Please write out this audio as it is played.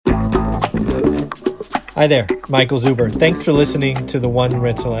Hi there, Michael Zuber. Thanks for listening to the One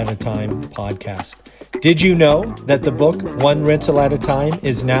Rental at a Time podcast. Did you know that the book One Rental at a Time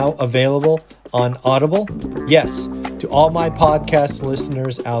is now available on Audible? Yes, to all my podcast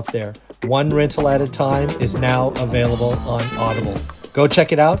listeners out there, One Rental at a Time is now available on Audible. Go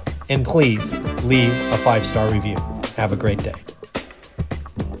check it out and please leave a 5-star review. Have a great day.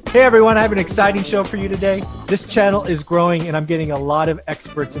 Hey everyone, I have an exciting show for you today. This channel is growing and I'm getting a lot of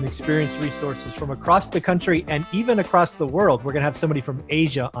experts and experienced resources from across the country and even across the world. We're going to have somebody from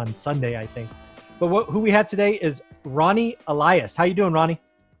Asia on Sunday, I think. But who we have today is Ronnie Elias. How you doing, Ronnie?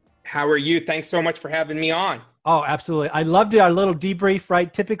 How are you? Thanks so much for having me on. Oh, absolutely. I loved our little debrief,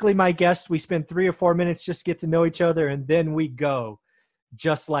 right? Typically my guests, we spend 3 or 4 minutes just get to know each other and then we go,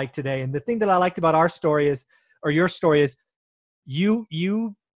 just like today. And the thing that I liked about our story is, or your story is,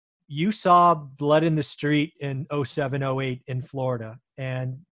 you saw blood in the street in 07, 08 in Florida,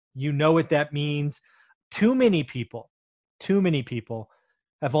 and you know what that means. Too many people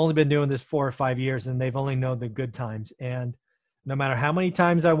have only been doing this 4 or 5 years, and they've only known the good times. And no matter how many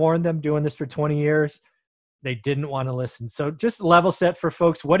times I warned them doing this for 20 years, they didn't want to listen. So just level set for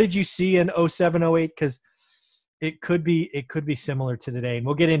folks. What did you see in 07, 08? Because it could be similar to today, and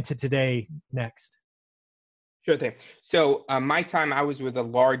we'll get into today next. Sure thing. So my time, I was with a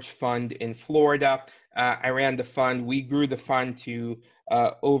large fund in Florida. I ran the fund. We grew the fund to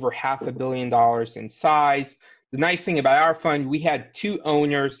over $500 million in size. The nice thing about our fund, we had 2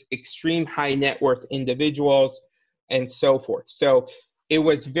 owners, extreme high net worth individuals, and so forth. So it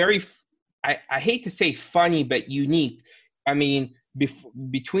was very, I hate to say funny, but unique. I mean,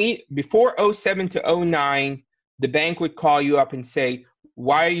 before 07 to 09, the bank would call you up and say,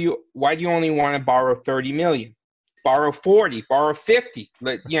 why do you only want to borrow 30 million? Borrow 40, borrow 50.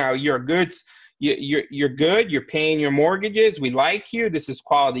 You're good. You're good. You're paying your mortgages. We like you. This is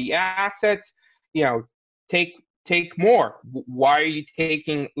quality assets. Take more. Why are you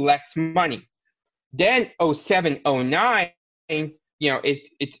taking less money? Then 07, 09,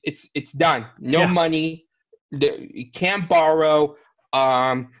 it's done. No money. You can't borrow.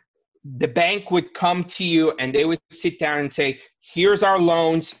 The bank would come to you and they would sit down and say, here's our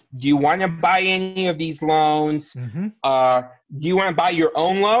loans. Do you want to buy any of these loans? Mm-hmm. Do you want to buy your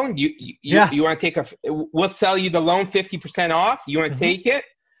own loan? You want to take we'll sell you the loan 50% off. You want to take it?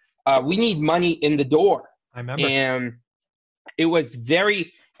 We need money in the door. I remember. And it was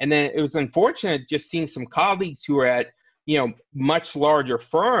and then it was unfortunate just seeing some colleagues who were at, much larger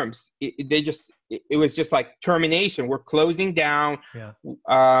firms. It was just like termination. We're closing down. Yeah.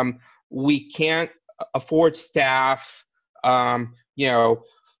 We can't afford staff.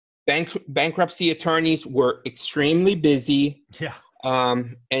 Bankruptcy attorneys were extremely busy. Yeah.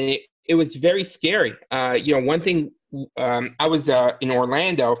 And it was very scary. One thing, I was in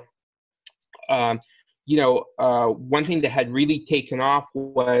Orlando. One thing that had really taken off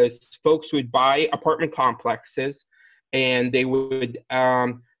was folks would buy apartment complexes and they would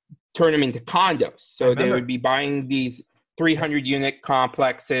turn them into condos. So they would be buying these 300-unit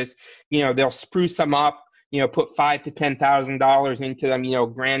complexes. They'll spruce them up. Put $5,000 to $10,000 into them.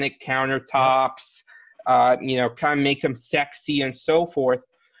 Granite countertops. Kind of make them sexy and so forth.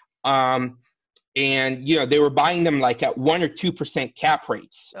 And they were buying them like at 1 or 2% cap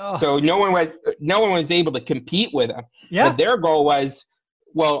rates. Oh. So no one was able to compete with them. Yeah. But their goal was,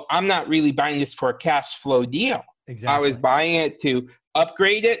 well, I'm not really buying this for a cash flow deal. Exactly. I was buying it to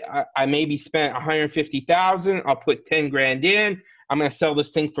upgrade it. I maybe spent $150,000. I'll put $10,000 in. I'm going to sell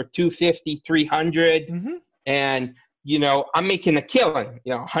this thing for $250,000, $300,000. Mm-hmm. And, I'm making a killing,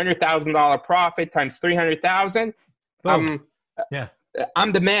 $100,000 profit times $300,000.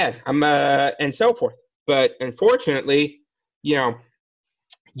 I'm the man. And so forth. But unfortunately,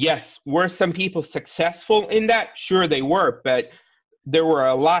 yes, were some people successful in that? Sure, they were. But there were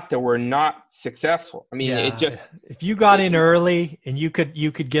a lot that were not successful. I mean, if you got in early and you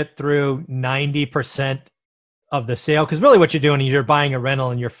could get through 90% of the sale, because really what you're doing is you're buying a rental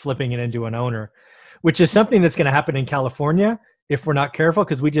and you're flipping it into an owner, which is something that's going to happen in California if we're not careful,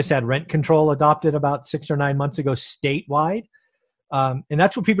 because we just had rent control adopted about 6 or 9 months ago statewide. And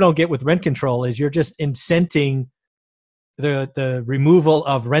that's what people don't get with rent control is you're just incenting the removal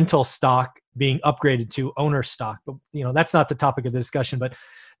of rental stock being upgraded to owner stock. But, that's not the topic of the discussion, but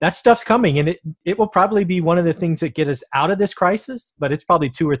that stuff's coming, and it will probably be one of the things that get us out of this crisis, but it's probably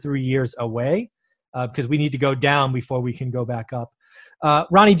 2 or 3 years away because we need to go down before we can go back up.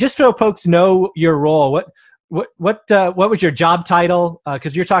 Ronnie, just so folks know your role, what was your job title?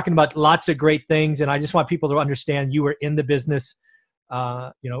 Because you're talking about lots of great things, and I just want people to understand you were in the business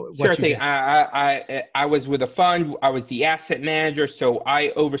what Sure you thing. did. I was with a fund. I was the asset manager, so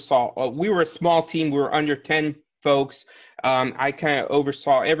I oversaw. We were a small team. We were under 10 folks. I kind of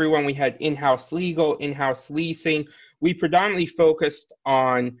oversaw everyone. We had in-house legal, in-house leasing. We predominantly focused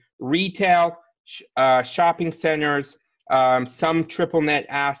on retail, shopping centers, some triple net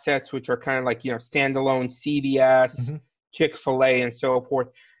assets, which are kind of like standalone CVS, Mm-hmm. Chick-fil-A, and so forth.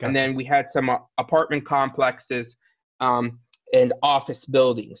 Gotcha. And then we had some apartment complexes. And office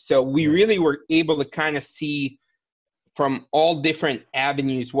buildings. So we really were able to kind of see from all different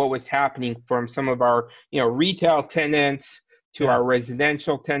avenues what was happening, from some of our retail tenants to our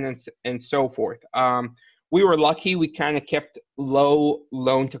residential tenants and so forth. We were lucky. We kind of kept low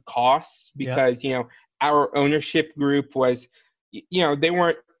loan to costs because our ownership group was they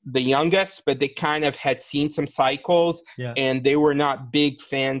weren't the youngest, but they kind of had seen some cycles, and they were not big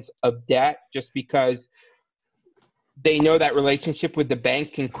fans of debt, just because they know that relationship with the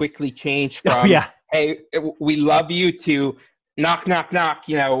bank can quickly change from, hey, we love you, to knock, knock, knock,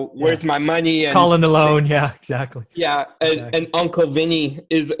 where's my money? And calling the loan. Yeah, exactly. Yeah. And Uncle Vinny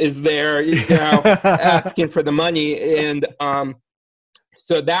is there, asking for the money. And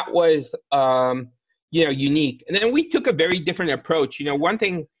so that was, unique. And then we took a very different approach. One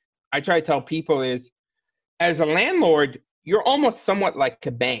thing I try to tell people is, as a landlord, you're almost somewhat like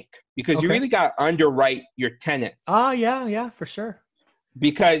a bank, because you really got to underwrite your tenants. Oh, yeah, for sure.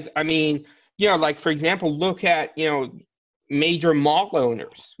 Because, like, for example, look at, major mall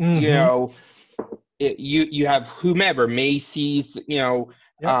owners. Mm-hmm. You have whomever, Macy's,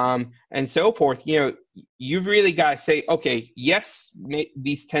 and so forth. You've really got to say, okay, yes,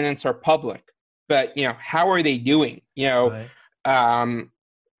 these tenants are public, but, how are they doing?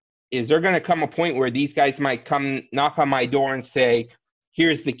 Is there going to come a point where these guys might come knock on my door and say,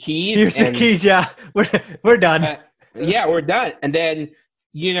 here's the keys? Here's the keys. Yeah. We're done. We're done. And then,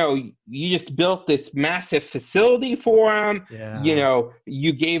 you just built this massive facility for them. Yeah.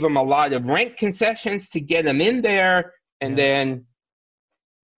 You gave them a lot of rent concessions to get them in there. And then,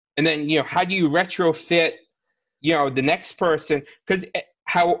 how do you retrofit, the next person? Because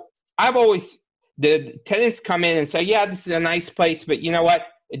how I've always, the tenants come in and say, yeah, this is a nice place, but you know what?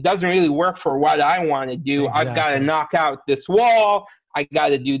 It doesn't really work for what I want to do. Exactly. I've got to knock out this wall. I got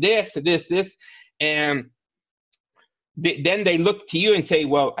to do this. And then they look to you and say,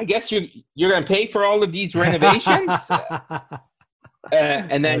 well, I guess you're going to pay for all of these renovations.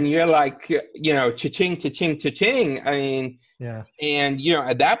 And then you're like, cha-ching, cha-ching, cha-ching. I mean, and,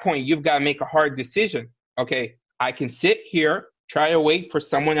 at that point, you've got to make a hard decision. Okay, I can sit here, try to wait for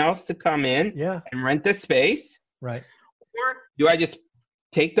someone else to come in and rent the space. Right. Or do I just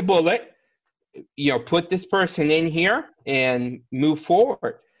take the bullet, put this person in here and move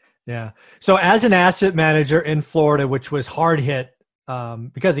forward? Yeah. So as an asset manager in Florida, which was hard hit,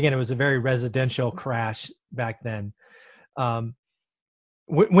 because again, it was a very residential crash back then.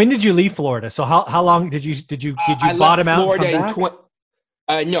 When did you leave Florida? So how long did you bottom out and come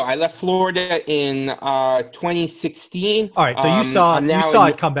back? No, I left Florida in 2016. All right. So you saw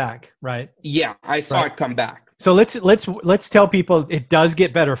it come back, right? Yeah, I saw it come back. So let's tell people it does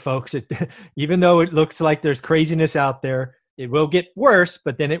get better, folks. Even though it looks like there's craziness out there, it will get worse,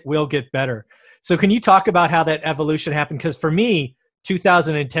 but then it will get better. So can you talk about how that evolution happened? Because for me,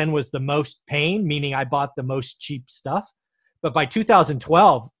 2010 was the most pain, meaning I bought the most cheap stuff. But by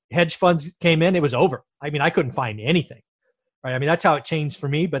 2012, hedge funds came in, it was over. I mean, I couldn't find anything, right? I mean, that's how it changed for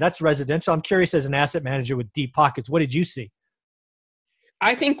me, but that's residential. I'm curious, as an asset manager with deep pockets, what did you see?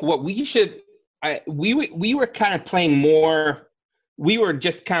 I think what we should... we were kind of playing more. We were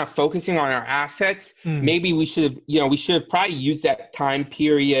just kind of focusing on our assets. Maybe we should have probably used that time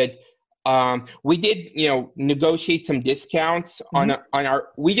period. We did, negotiate some discounts on our.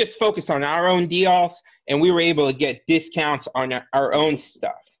 We just focused on our own deals, and we were able to get discounts on our own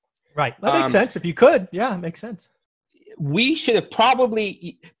stuff. Right, that makes sense. If you could, it makes sense. We should have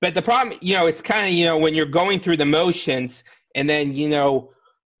probably, but the problem, it's kind of, when you're going through the motions, and then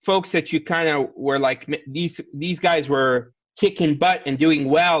folks that you kind of were like, these guys were kicking butt and doing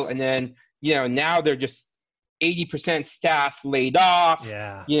well, and then now they're just 80% staff laid off.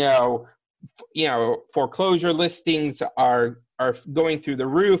 Foreclosure listings are going through the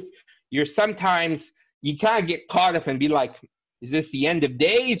roof. You kind of get caught up and be like, is this the end of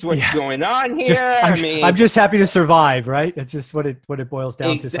days? What's going on here? I'm just happy to survive, right? It's just what it boils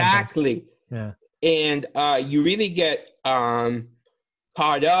down to. Exactly. Yeah. And you really get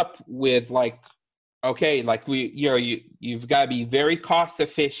caught up with like, okay, like you've got to be very cost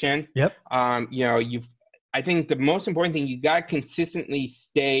efficient. Yep. I think the most important thing, you got to consistently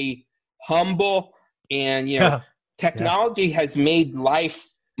stay humble and technology has made life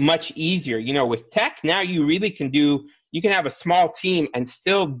much easier. You know, with tech now, you really can have a small team and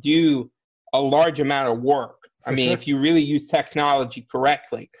still do a large amount of work. I mean, if you really use technology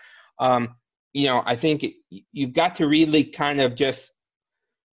correctly. You know, I think you've got to really kind of just,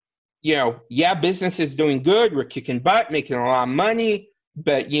 you know, yeah, business is doing good. We're kicking butt, making a lot of money,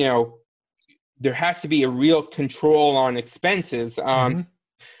 but, you know, there has to be a real control on expenses.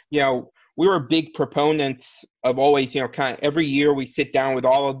 You know, we were big proponents of always, you know, kind of every year we sit down with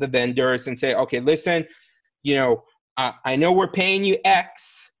all of the vendors and say, okay, listen, you know, I know we're paying you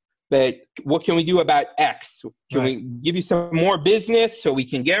X, but what can we do about X? Can we give you some more business so we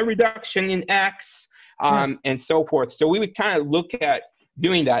can get a reduction in X, and so forth? So we would kind of look at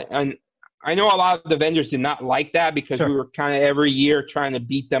doing that. And I know a lot of the vendors did not like that because we were kind of every year trying to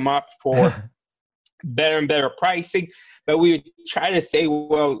beat them up for better and better pricing. But we would try to say,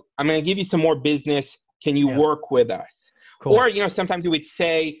 well, I'm going to give you some more business. Can you work with us? Cool. Or, you know, sometimes we would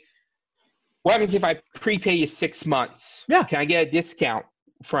say, what happens if I prepay you 6 months? Yeah. Can I get a discount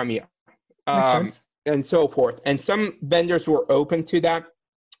from you? Makes sense. And so forth. And some vendors were open to that,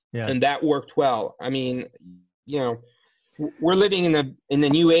 and that worked well. I mean, you know, we're living in the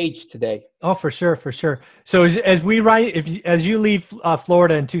new age today. Oh, for sure, for sure. So as we write, as you leave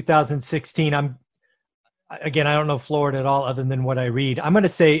Florida in 2016, I don't know Florida at all other than what I read. I'm going to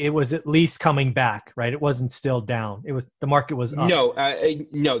say it was at least coming back, right? It wasn't still down. The market was up. No,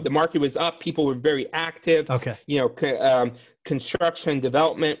 the market was up. People were very active. Okay. You know, construction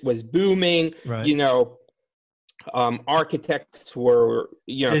development was booming. Right. You know, architects were,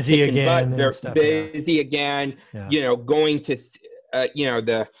 you know, busy again. They're busy again. Yeah. You know, going to, you know,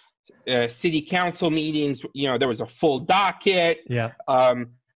 the city council meetings. You know, there was a full docket. Yeah.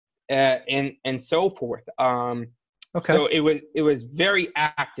 And so forth. Okay. So it was very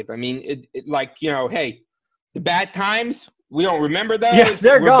active. I mean, it like, you know, hey, the bad times, we don't remember those. Yeah,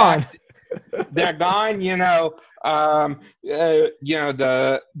 they're gone. They're gone. You know, you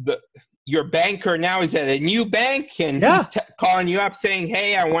know, your banker now is at a new bank, and he's calling you up saying,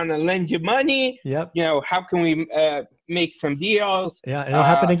 hey, I want to lend you money. Yep. You know, how can we make some deals? Yeah, it'll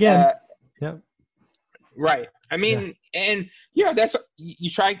happen again. Right. I mean, and that's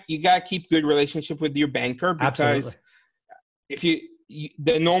you got to keep good relationship with your banker, because if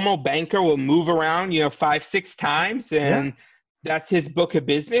the normal banker will move around, you know, 5-6 times, and that's his book of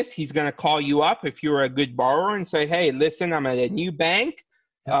business. He's going to call you up if you're a good borrower and say, hey, listen, I'm at a new bank,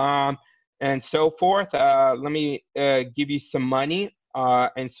 and so forth. Let me give you some money,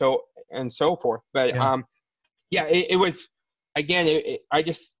 and so forth. But it was, again, I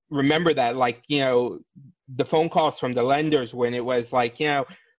just remember that, like, you know, the phone calls from the lenders when it was like, you know,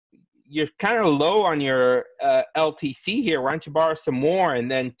 you're kind of low on your LTC here. Why don't you borrow some more?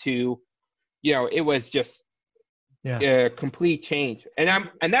 And then you know, it was just a complete change. And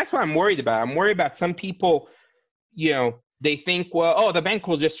that's what I'm worried about. I'm worried about some people, you know, they think, well, oh, the bank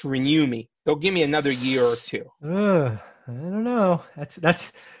will just renew me. They'll give me another year or two. I don't know.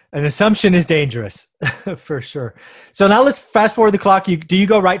 That's an assumption is dangerous for sure. So now let's fast forward the clock. Do you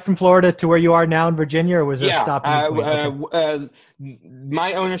go right from Florida to where you are now in Virginia, or was there a stop in between?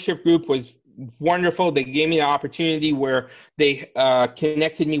 My ownership group was wonderful. They gave me the opportunity where they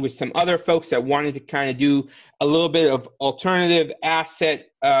connected me with some other folks that wanted to kind of do a little bit of alternative asset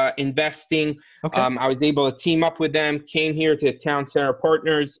investing. Okay. I was able to team up with them, came here to Town Center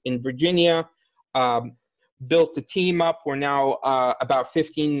Partners in Virginia, built the team up. We're now about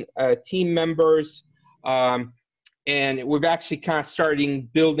 15 team members. And we've actually kind of starting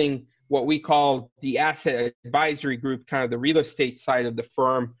building what we call the asset advisory group, kind of the real estate side of the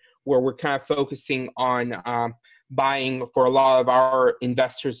firm, where we're kind of focusing on buying for a lot of our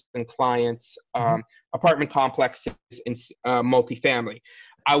investors and clients, apartment complexes and multifamily.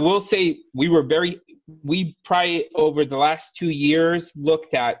 I will say we probably over the last 2 years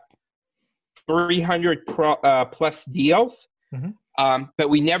looked at 300 plus deals, but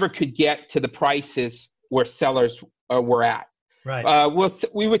we never could get to the prices where sellers were at. Right.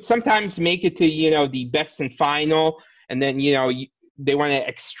 We would sometimes make it to, you know, the best and final, and then, you know, they want to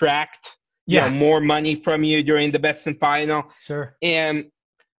extract you know, more money from you during the best and final. Sure. And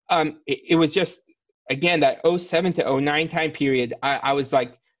it was just, again, that 07 to 09 time period, I was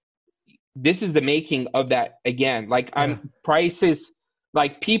like, this is the making of that again. Like, prices,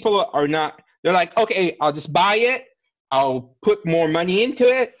 like, people are not, they're like, okay, I'll just buy it, I'll put more money into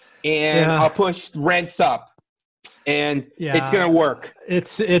it, and I'll push rents up, and it's going to work.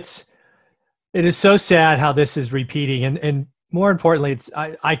 It is so sad how this is repeating. And more importantly,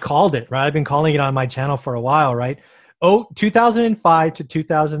 I called it, right? I've been calling it on my channel for a while, right? 2005 to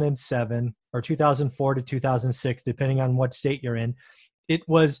 2007, or 2004 to 2006, depending on what state you're in. It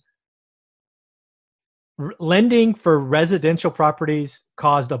was lending for residential properties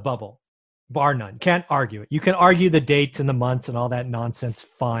caused a bubble, bar none. Can't argue it. You can argue the dates and the months and all that nonsense,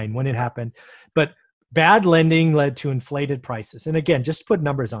 fine, when it happened. But bad lending led to inflated prices. And again, just to put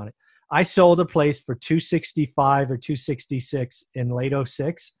numbers on it, I sold a place for 265 or 266 in late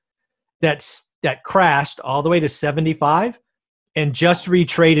 06 that crashed all the way to 75 and just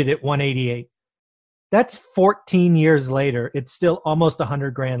retraded at 188. That's 14 years later. It's still almost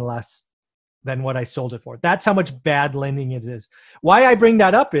 100 grand less than what I sold it for. That's how much bad lending it is. Why I bring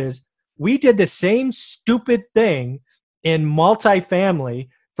that up is we did the same stupid thing in multifamily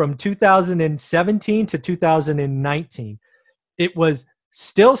from 2017 to 2019. It was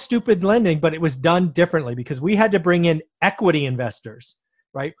still stupid lending, but it was done differently because we had to bring in equity investors,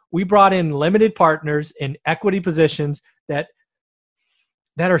 right? We brought in limited partners in equity positions that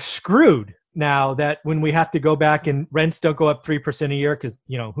are screwed now, that when we have to go back and rents don't go up 3% a year because,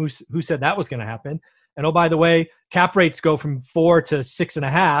 who said that was going to happen? And oh, by the way, cap rates go from 4 to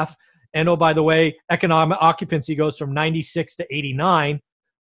 6.5. And oh, by the way, economic occupancy goes from 96 to 89.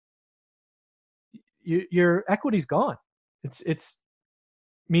 Your equity's gone. The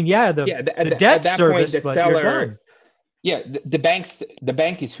debt service, but you're done. Yeah, the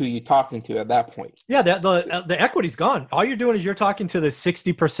bank is who you're talking to at that point. Yeah, the equity's gone. All you're doing is you're talking to the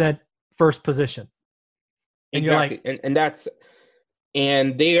 60% first position. And exactly. You're like,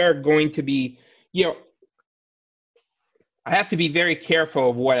 and they are going to be, I have to be very careful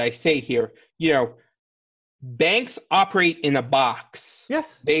of what I say here. Banks operate in a box.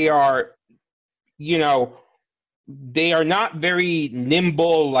 Yes. They are, they are not very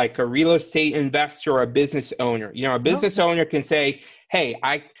nimble like a real estate investor or a business owner. A business owner can say, hey,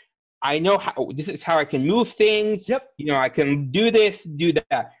 I know this is how I can move things. Yep. I can do this, do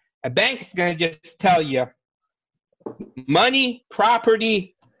that. A bank is going to just tell you money,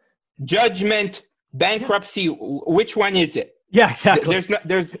 property, judgment, bankruptcy. Which one is it? Yeah, exactly.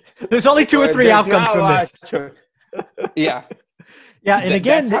 There's only 2 or 3 outcomes from this. Yeah. Yeah, and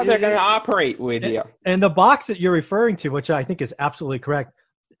again, that's how they're going to operate with you. And the box that you're referring to, which I think is absolutely correct,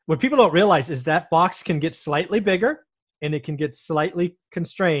 what people don't realize is that box can get slightly bigger and it can get slightly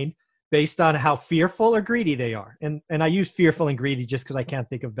constrained based on how fearful or greedy they are. And I use fearful and greedy just because I can't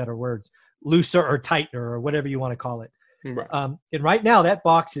think of better words. Looser or tighter or whatever you want to call it. Right. And right now that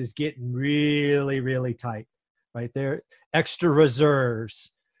box is getting really, really tight. Right there, extra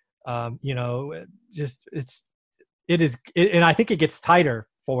reserves. And I think it gets tighter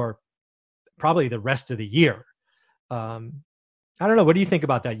for probably the rest of the year. I don't know. What do you think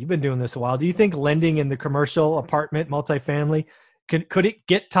about that? You've been doing this a while. Do you think lending in the commercial apartment multifamily could it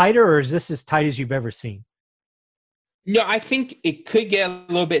get tighter, or is this as tight as you've ever seen? No, I think it could get a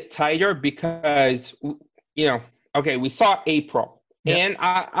little bit tighter because, we saw April. Yep. And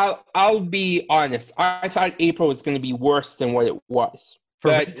I'll be honest. I thought April was going to be worse than what it was.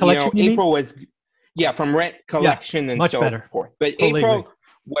 But collection, April was, from rent collection and much so better. forth. But totally April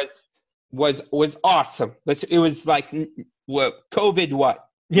was awesome. It was like what COVID. What?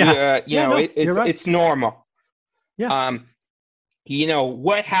 Yeah. You're right. It's normal. Yeah.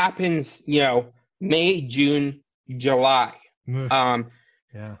 What happens? May, June, July. Yeah.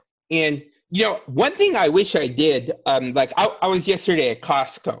 And one thing I wish I did, I was yesterday at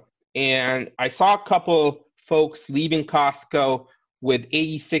Costco and I saw a couple folks leaving Costco with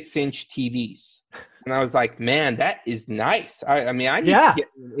 86-inch TVs. And I was like, man, that is nice. I need to get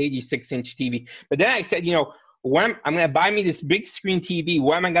an 86-inch TV. But then I said, when I'm going to buy me this big screen TV,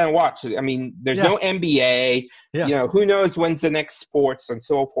 what am I going to watch? I mean, there's no NBA. Yeah. Who knows when's the next sports and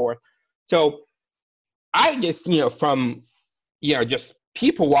so forth. So I just, from, just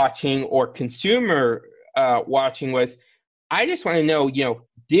people watching or consumer watching was, I just want to know,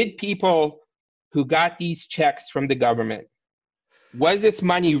 did people who got these checks from the government, was this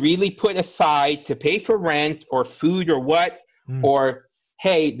money really put aside to pay for rent or food or what? Or,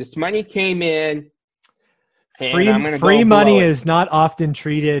 hey, this money came in. Free money is not often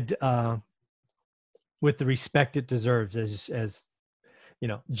treated with the respect it deserves, as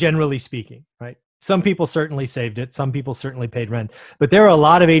generally speaking, right? Some people certainly saved it. Some people certainly paid rent. But there are a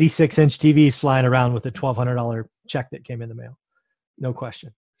lot of 86-inch TVs flying around with a $1,200 check that came in the mail. No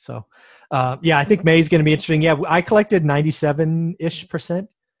question. So, I think May is going to be interesting. Yeah, I collected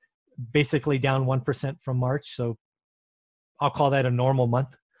 97-ish%, basically down 1% from March. So I'll call that a normal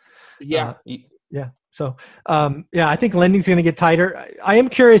month. Yeah. So, I think lending's going to get tighter. I am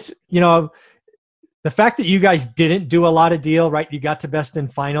curious, the fact that you guys didn't do a lot of deal, right? You got to best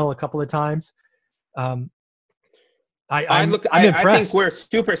and final a couple of times. I'm I think impressed. we're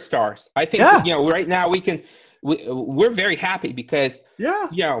superstars. I think, Yeah. right now we're very happy because, Yeah.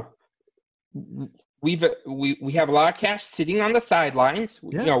 you know, we have a lot of cash sitting on the sidelines.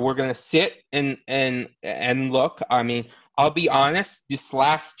 Yeah. We're going to sit and look. I mean, I'll be honest, this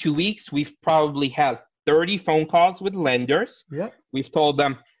last 2 weeks, we've probably had 30 phone calls with lenders. Yeah. We've told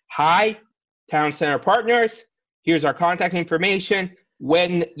them, hi, Town Center Partners, here's our contact information.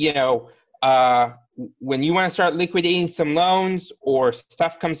 When, when you want to start liquidating some loans or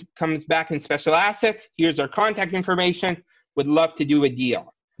stuff comes back in special assets, here's our contact information. Would love to do a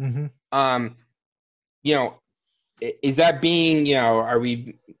deal. Mm-hmm. Is that being, are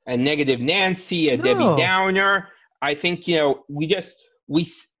we a negative Nancy, a Debbie Downer? I think,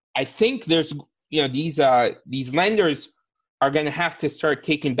 I think there's, these lenders are going to have to start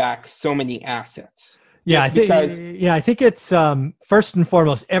taking back so many assets. Yeah, I think it's first and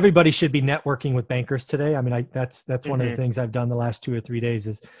foremost, everybody should be networking with bankers today. I mean, that's one of the things I've done the last 2 or 3 days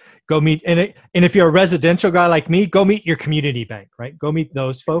is go meet, and if you're a residential guy like me, go meet your community bank, right? Go meet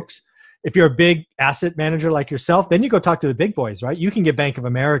those folks. If you're a big asset manager like yourself, then you go talk to the big boys, right? You can get Bank of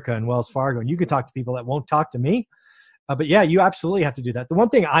America and Wells Fargo, and you can talk to people that won't talk to me. But yeah, you absolutely have to do that. The one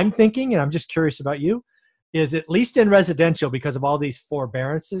thing I'm thinking, and I'm just curious about you, is at least in residential, because of all these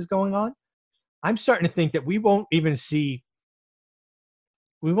forbearances going on, I'm starting to think that we won't see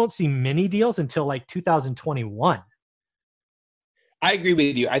mini deals until like 2021. I agree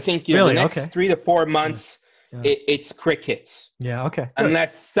with you. I think really? The next 3 to 4 months, it's crickets. Yeah. Okay. Good.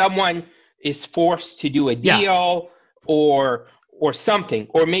 Unless someone is forced to do a deal or something,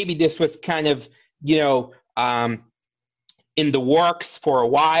 or maybe this was kind of in the works for a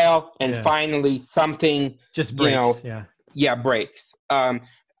while, and finally something just breaks. Breaks.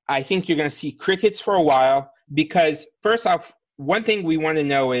 I think you're going to see crickets for a while because, first off, one thing we want to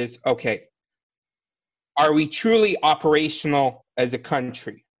know is, okay, are we truly operational as a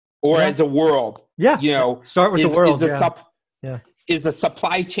country or as a world? Yeah. Start with the world. Is the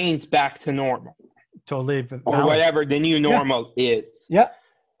supply chains back to normal? Totally. Or whatever the new normal is. Yeah.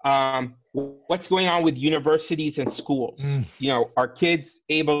 What's going on with universities and schools? Are kids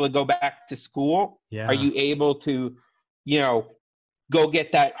able to go back to school? Yeah. Are you able to, go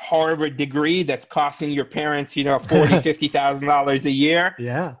get that Harvard degree that's costing your parents, $40,000, $50,000 a year?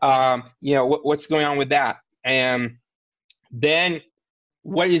 Yeah. What's going on with that? And then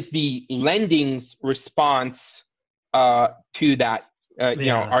what is the lending's response to that? Are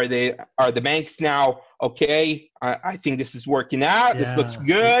the banks now okay? I think this is working out. This looks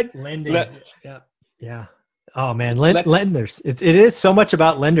good. Lending. Yeah. Oh man, lenders. It is so much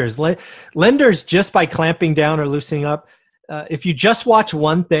about lenders. Lenders, just by clamping down or loosening up. If you just watch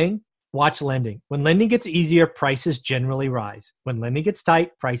one thing, watch lending. When lending gets easier, prices generally rise. When lending gets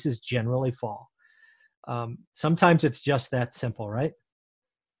tight, prices generally fall. Sometimes it's just that simple, right?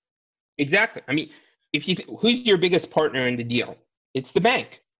 Exactly. I mean, who's your biggest partner in the deal? It's the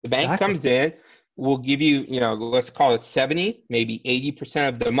bank. The bank comes in, will give you, let's call it 70, maybe 80%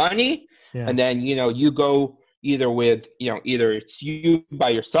 of the money. Yeah. And then, you go either with, either it's you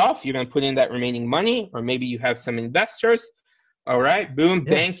by yourself, you're going to put in that remaining money, or maybe you have some investors. All right, boom,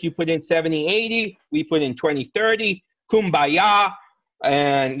 bank, you put in 70, 80, we put in 20, 30, kumbaya,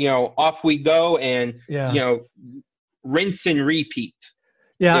 and, off we go, and, rinse and repeat.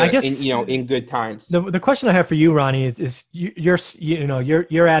 Yeah, I guess in good times. The question I have for you, Ronnie, is you're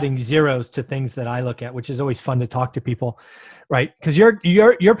adding zeros to things that I look at, which is always fun to talk to people, right? Because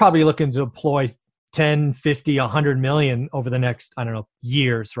you're probably looking to deploy 10, 50, 100 million over the next, I don't know,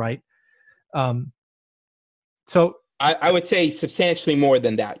 years, right? So I would say substantially more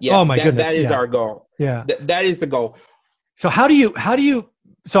than that. Yes, oh my goodness, that is our goal. Yeah, that is the goal. So how do you?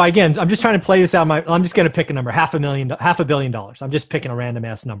 So again, I'm just trying to play this out. I'm just going to pick a number, $500 million. I'm just picking a random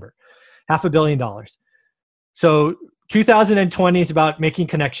ass number, $500 million. So 2020 is about making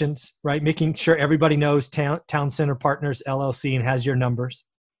connections, right? Making sure everybody knows Town Center Partners LLC and has your numbers.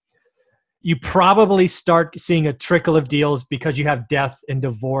 You probably start seeing a trickle of deals because you have death and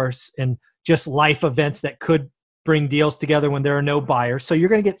divorce and just life events that could bring deals together when there are no buyers. So you're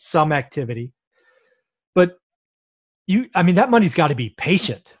going to get some activity, but that money's got to be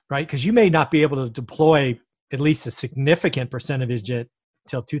patient, right? Because you may not be able to deploy at least a significant percentage of it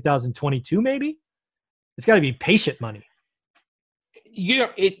till 2022, maybe. It's got to be patient money.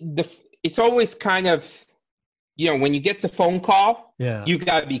 It's always kind of, when you get the phone call, you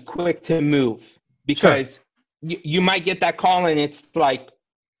got to be quick to move because you might get that call and it's like,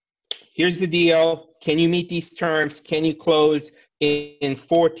 here's the deal. Can you meet these terms? Can you close in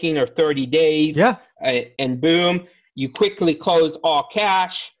 14 or 30 days? Yeah. And boom. You quickly close all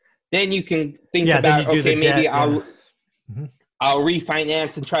cash. Then you can think about, okay, maybe Mm-hmm. I'll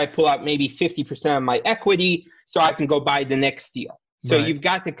refinance and try to pull out maybe 50% of my equity so I can go buy the next deal. So Right. you've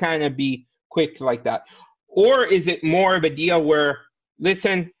got to kind of be quick like that. Or is it more of a deal where,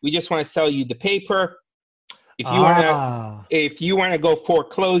 listen, we just want to sell you the paper. If you want to go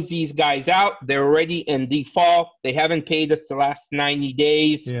foreclose these guys out, they're already in default. They haven't paid us the last 90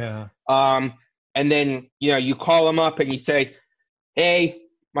 days. Yeah. And then, you call them up and you say, hey,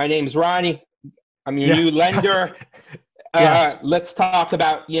 my name's Ronnie. I'm your new lender. Yeah. Let's talk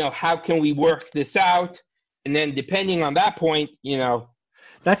about, how can we work this out? And then depending on that point,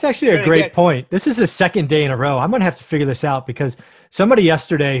 That's actually a great point. This is the second day in a row. I'm going to have to figure this out because somebody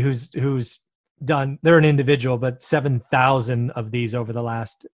yesterday who's done, they're an individual, but 7,000 of these over the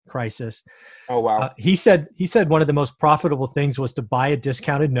last crisis. Oh, wow. He said one of the most profitable things was to buy a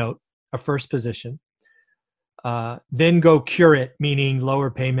discounted note, a first position, then go cure it, meaning lower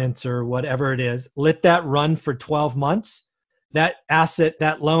payments or whatever it is. Let that run for 12 months. That asset,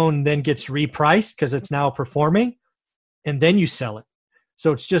 that loan then gets repriced because it's now performing, and then you sell it.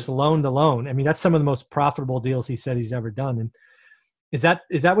 So it's just loan to loan. I mean, that's some of the most profitable deals he said he's ever done. And is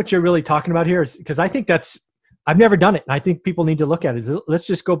that what you're really talking about here? Because I think I've never done it. And I think people need to look at it. Let's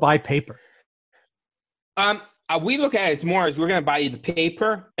just go buy paper. We look at it as more as we're going to buy you the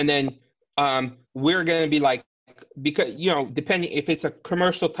paper, and then we're going to be like, because, depending if it's a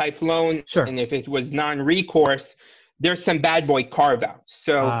commercial type loan, sure, and if it was non-recourse, there's some bad boy carve out.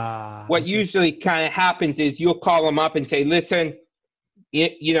 So what usually kind of happens is you'll call them up and say, listen,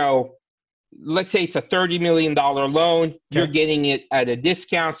 let's say it's a $30 million loan. Okay. You're getting it at a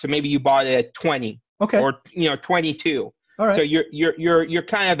discount. So maybe you bought it at 20 or, 22. All right. So you're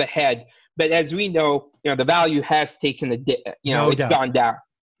kind of ahead, but as we know, the value has taken a dip, it's gone down.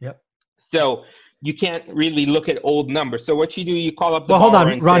 Yep. So you can't really look at old numbers. So what you do, you call up the hold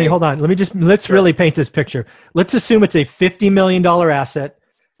on, Ronnie, hold on. Let's really paint this picture. Let's assume it's a $50 million asset.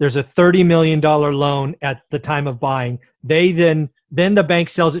 There's a $30 million loan at the time of buying. Then the bank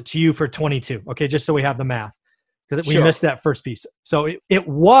sells it to you for 22. Okay, just so we have the math, because we missed that first piece. So it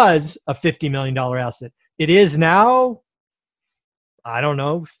was a $50 million asset. It is now, I don't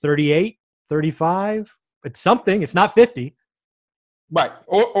know, 38, 35. It's something. It's not 50. Right,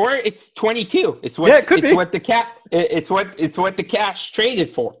 or it's 22. It's what it could be. What it's what the cash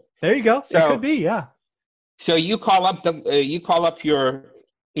traded for. There you go. So, it could be, yeah. So you call up your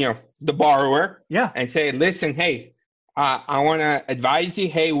the borrower, and say, listen, hey, I want to advise you.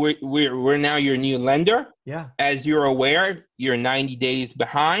 Hey, we're now your new lender. Yeah. As you're aware, you're 90 days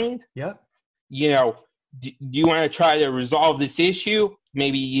behind. Yep. Do you want to try to resolve this issue?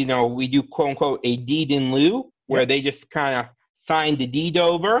 Maybe we do quote unquote a deed in lieu, where they just kind of sign the deed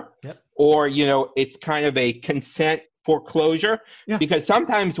over, or it's kind of a consent foreclosure. Yeah. Because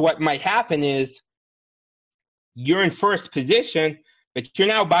sometimes what might happen is you're in first position, but you're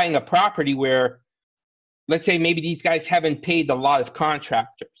now buying a property where, let's say maybe these guys haven't paid a lot of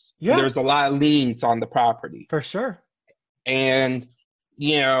contractors. Yeah. There's a lot of liens on the property. For sure. And,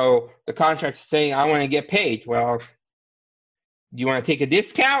 the contractor's saying, I want to get paid. Well, do you want to take a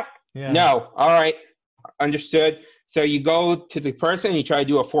discount? Yeah. No. All right. Understood. So you go to the person, you try to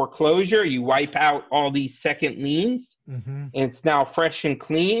do a foreclosure, you wipe out all these second liens, and it's now fresh and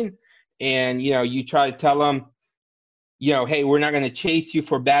clean. And, you try to tell them, hey, we're not going to chase you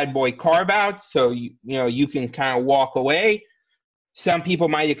for bad boy carve outs. So, you can kind of walk away. Some people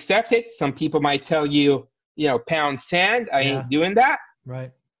might accept it. Some people might tell you, pound sand. I ain't doing that.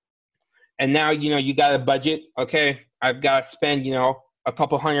 Right. And now, you got a budget. Okay. I've got to spend, a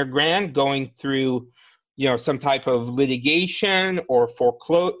couple $100,000 going through, some type of litigation or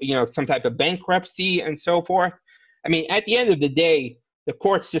foreclose, some type of bankruptcy and so forth. I mean, at the end of the day, the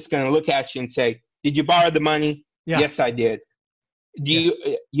court's just going to look at you and say, did you borrow the money? Yeah. Yes, I did. You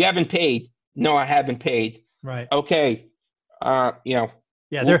haven't paid? No, I haven't paid. Right. Okay. Yeah,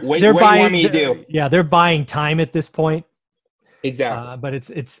 they're buying. What do you want me to do? Yeah, they're buying time at this point. Exactly. But it's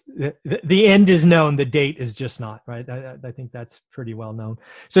the end is known. The date is just not, right. I think that's pretty well known.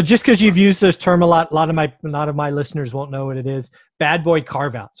 So just because you've used this term a lot of my listeners won't know what it is. Bad boy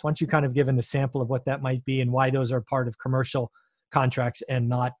carve outs. Why don't you kind of give an example of what that might be and why those are part of commercial contracts and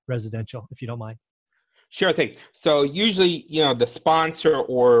not residential, if you don't mind. Sure thing. So usually, the sponsor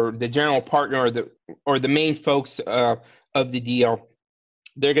or the general partner or the main folks of the deal,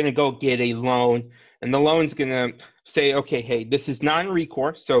 they're going to go get a loan, and the loan's going to say, okay, hey, this is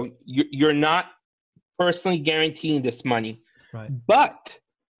non-recourse, so you're not personally guaranteeing this money, right? But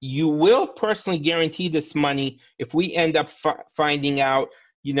you will personally guarantee this money if we end up finding out,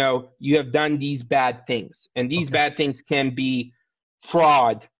 you have done these bad things, and these bad things can be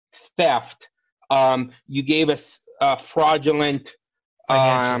fraud, theft. You gave us fraudulent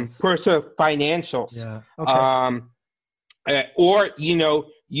personal financials. Yeah. Okay. Or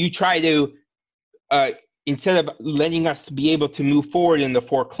you try to instead of letting us be able to move forward in the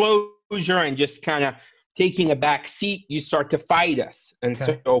foreclosure and just kind of taking a back seat, you start to fight us and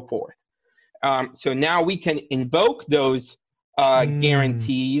so forth. So now we can invoke those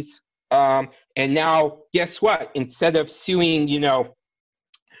guarantees. And now, guess what? Instead of suing,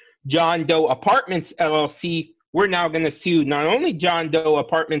 John Doe Apartments LLC, we're now going to sue not only John Doe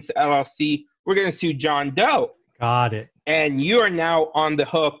Apartments LLC, we're going to sue John Doe. Got it. And you are now on the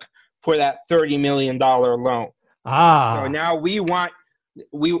hook for that $30 million loan. So now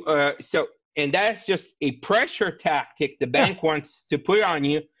and that's just a pressure tactic the bank wants to put on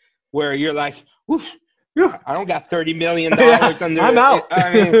you, where you're like, oof, I don't got $30 million under. I'm out.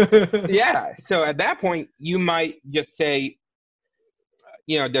 I mean, yeah. So at that point, you might just say,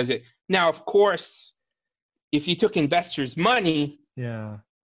 does it? Now, of course, if you took investors' money,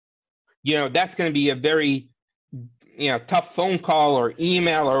 that's going to be a very, tough phone call or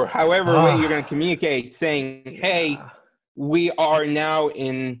email or however way you're going to communicate, saying, hey, we are now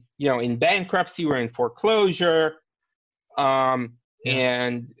in bankruptcy, we're in foreclosure, and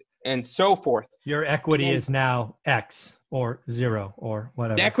so forth. Your equity is now X or 0 or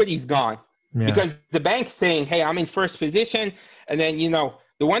whatever. The equity's gone because the bank's saying, hey, I'm in first position. And then,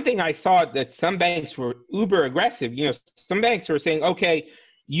 the one thing I saw that some banks were uber aggressive, some banks were saying, okay,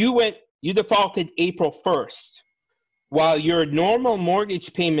 you defaulted April 1st. While your normal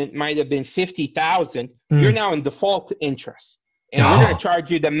mortgage payment might have been $50,000, you're now in default interest. And we're going to charge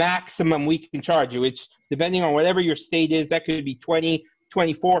you the maximum we can charge you, which depending on whatever your state is, that could be 20,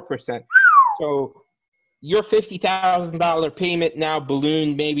 24%. So your $50,000 payment now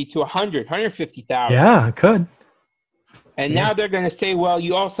ballooned maybe to $150,000. Yeah, it could. And now they're going to say, well,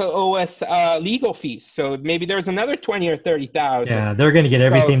 you also owe us legal fees. So maybe there's another $20,000 or $30,000. Yeah, they're going to get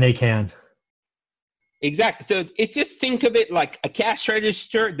everything they can. Exactly. So it's just think of it like a cash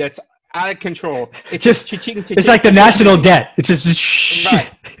register that's out of control. It's just it's like the national debt. It's just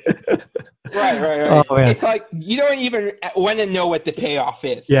right. Oh, man. It's like you don't even want to know what the payoff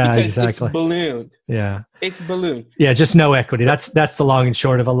is. Yeah, because exactly. It's ballooned. Yeah, it's ballooned. Yeah, just no equity. That's the long and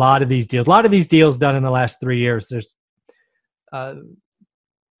short of a lot of these deals. A lot of these deals done in the last 3 years. There's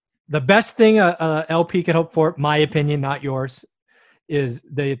the best thing a LP could hope for, my opinion, not yours, is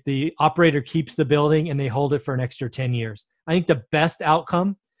the operator keeps the building and they hold it for an extra 10 years. I think the best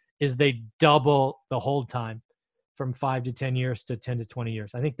outcome is they double the hold time from 5 to 10 years to 10 to 20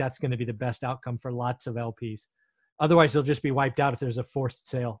 years. I think that's going to be the best outcome for lots of LPs. Otherwise, they'll just be wiped out if there's a forced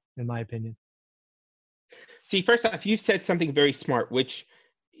sale, in my opinion. See, first off, you said something very smart, which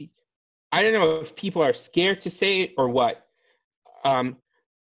I don't know if people are scared to say it or what.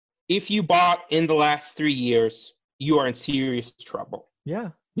 If you bought in the last 3 years, you are in serious trouble. Yeah.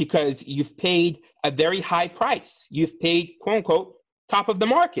 Because you've paid a very high price. You've paid, quote unquote, top of the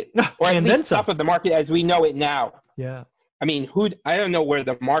market. Or at least top of the market as we know it now. Yeah. I mean, I don't know where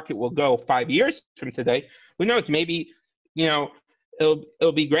the market will go 5 years from today. Who knows? Maybe, it'll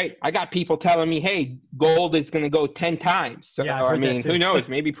be great. I got people telling me, hey, gold is going to go 10 times. So, I mean, who knows?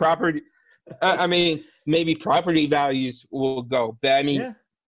 Maybe property values will go. But I mean,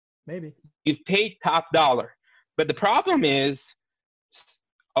 maybe you've paid top dollar. But the problem is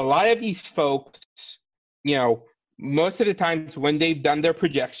a lot of these folks, most of the times when they've done their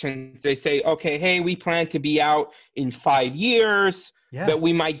projections, they say, okay, hey, we plan to be out in 5 years, but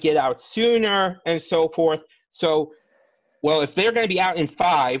we might get out sooner and so forth. So, well, if they're going to be out in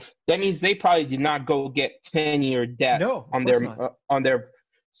 5, that means they probably did not go get 10-year debt on their.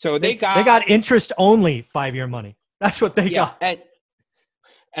 So they got interest only 5-year money. That's what they got.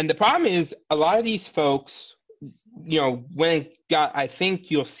 And the problem is a lot of these folks, I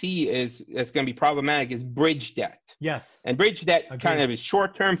think you'll see is going to be problematic is bridge debt. Yes. And bridge debt kind of is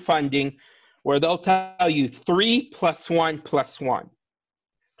short-term funding where they'll tell you 3 + 1 + 1.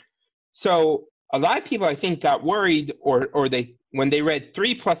 So a lot of people, I think, got worried or when they read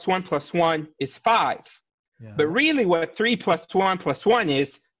 3 + 1 + 1 is 5. Yeah. But really what 3 + 1 + 1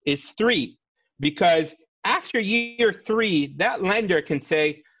 is 3. Because after year 3, that lender can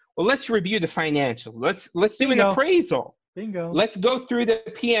say, well, let's review the financials. Let's do an appraisal. Bingo. Let's go through the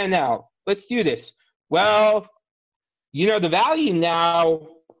P&L. Let's do this. Well, the value now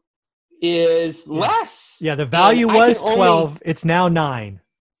is less. Yeah, the value was 12. It's now 9.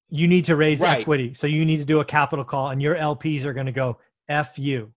 You need to raise equity. So you need to do a capital call, and your LPs are going to go, F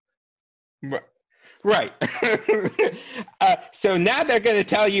you. Right. So now they're going to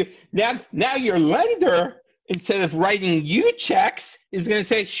tell you, now your lender, instead of writing you checks, is going to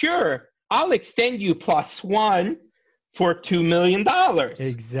say, sure, I'll extend you +1. for $2 million.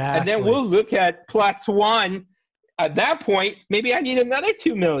 Exactly. And then we'll look at plus one. At that point, maybe I need another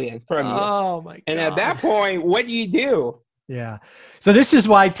 $2 million from you. Oh my God. And at that point, what do you do? Yeah. So this is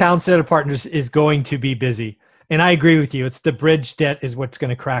why Town Center Partners is going to be busy. And I agree with you. It's the bridge debt is what's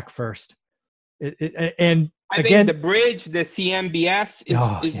going to crack first. And I again, think the bridge, the CMBS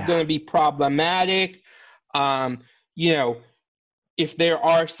is going to be problematic. You know, if there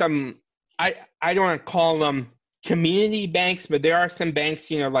are some, I don't want to call them community banks, but there are some banks,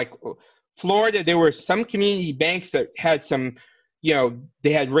 you know, like Florida, there were some community banks that had some, you know,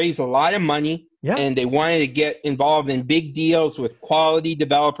 they had raised a lot of money and they wanted to get involved in big deals with quality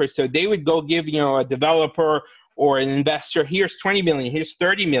developers. So they would go give, you know, a developer or an investor, here's 20 million, here's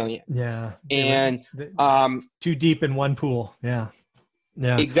 30 million. Yeah. And too deep in one pool. Yeah.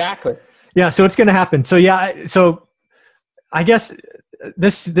 Yeah. Exactly. Yeah. So it's going to happen. So yeah. So I guess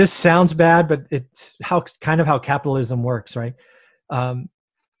this sounds bad, but it's kind of how capitalism works, right?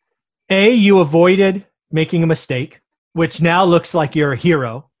 You avoided making a mistake, which now looks like you're a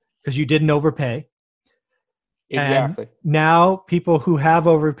hero because you didn't overpay. Exactly. And now people who have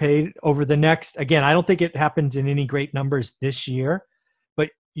overpaid over the next, again, I don't think it happens in any great numbers this year, but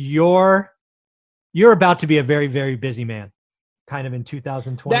you're about to be a very, very busy man kind of in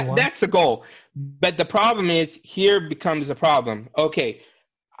 2021. That's the goal. But the problem is here becomes a problem. Okay.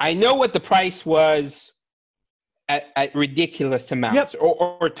 I know what the price was at ridiculous amounts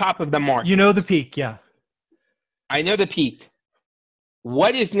or top of the market. You know the peak. Yeah. I know the peak.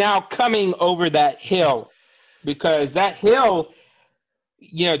 What is now coming over that hill? Because that hill,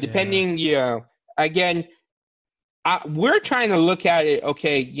 you know, depending, you know, again, we're trying to look at it,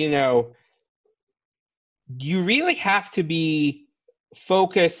 okay, you know, you really have to be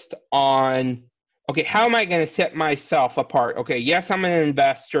focused on, okay, how am I going to set myself apart? Okay, yes, I'm an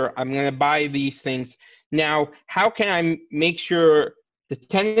investor. I'm going to buy these things. Now, how can I make sure the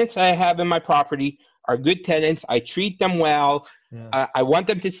tenants I have in my property are good tenants? I treat them well. Yeah. I want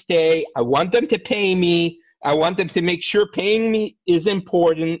them to stay. I want them to pay me. I want them to make sure paying me is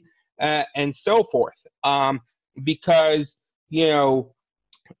important and so forth. Because, you know,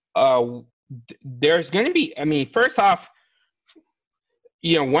 there's going to be, I mean, first off,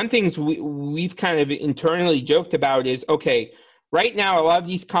 you know, one thing we've kind of internally joked about is, okay, right now a lot of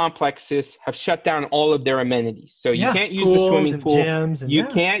these complexes have shut down all of their amenities. So you can't use the swimming pool. Gyms and you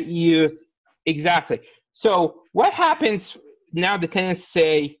can't use, exactly. So what happens now the tenants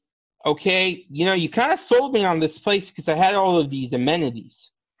say, okay, you know, you kind of sold me on this place because I had all of these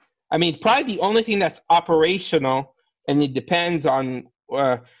amenities. I mean, probably the only thing that's operational, and it depends on,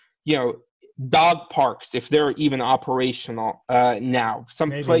 you know, dog parks, if they're even operational now.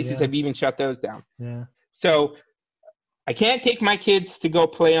 Some places have even shut those down. Yeah. So I can't take my kids to go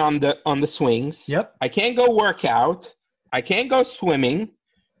play on the swings. Yep. I can't go work out. I can't go swimming.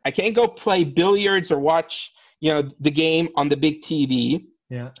 I can't go play billiards or watch, you know, the game on the big TV.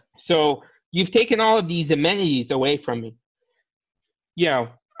 Yeah. So you've taken all of these amenities away from me. You know,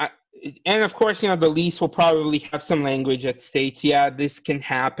 and of course, you know, the lease will probably have some language that states, yeah, this can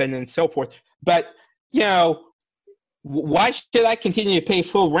happen and so forth. But, you know, why should I continue to pay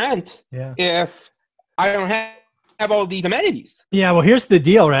full rent if I don't have all these amenities? Yeah, well, here's the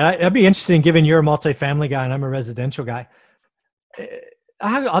deal, right? That'd be interesting given you're a multifamily guy and I'm a residential guy.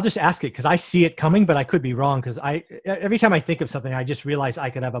 I'll just ask it because I see it coming, but I could be wrong because every time I think of something, I just realize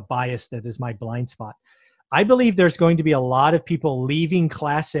I could have a bias that is my blind spot. I believe there's going to be a lot of people leaving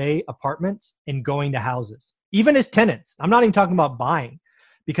Class A apartments and going to houses, even as tenants. I'm not even talking about buying,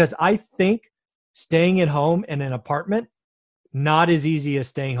 because I think staying at home in an apartment, not as easy as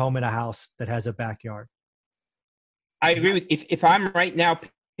staying home in a house that has a backyard. I agree with, if I'm right now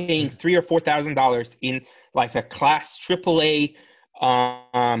paying $3,000 or $4,000 in like a Class AAA,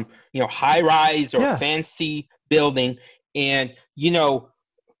 you know, high rise or fancy building, and you know,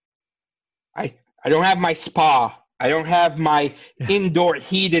 I don't have my spa, I don't have my indoor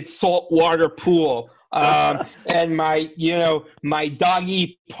heated saltwater pool, and my, you know, my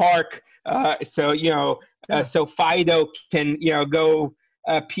doggy park, so you know, so Fido can, you know, go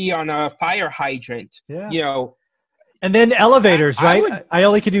pee on a fire hydrant, you know. And then elevators, right? I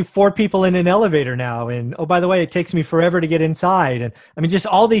only could do 4 people in an elevator now. And, oh, by the way, it takes me forever to get inside. And I mean, just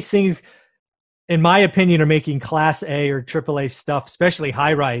all these things, in my opinion, are making Class A or AAA stuff, especially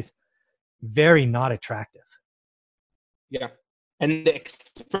high rise, very not attractive. Yeah. And the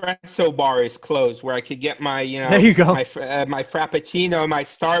espresso bar is closed where I could get my, you know, there you go. my Frappuccino, my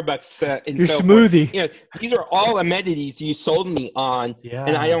Starbucks. Your smoothie. Forth. You know, these are all amenities you sold me on,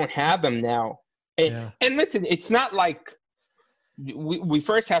 and I don't have them now. And listen, it's not like, we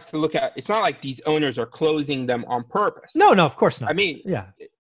first have to look at, it's not like these owners are closing them on purpose. No, of course not. I mean, yeah,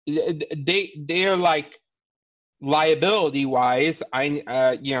 they're like, liability wise, I've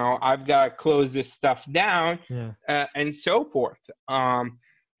got to close this stuff down, and so forth.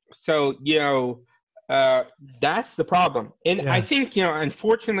 So that's the problem. And I think,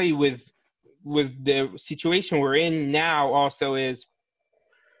 unfortunately with the situation we're in now also is,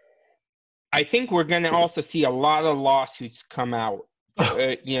 I think we're going to also see a lot of lawsuits come out,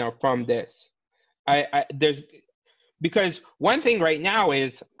 from this. Because one thing right now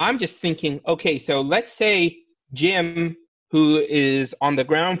is, I'm just thinking, okay, so let's say Jim, who is on the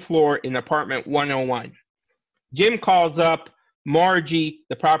ground floor in apartment 101, Jim calls up Margie,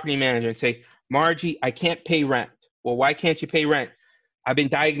 the property manager, and say, Margie, I can't pay rent. Well, why can't you pay rent? I've been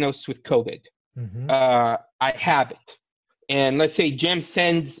diagnosed with COVID. I have it. And let's say Jim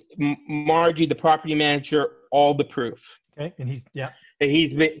sends Margie, the property manager, all the proof. Okay, and he's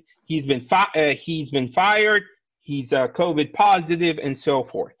been fired. He's COVID positive, and so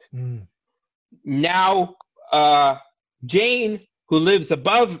forth. Now, Jane, who lives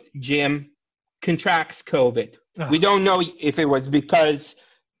above Jim, contracts COVID. We don't know if it was because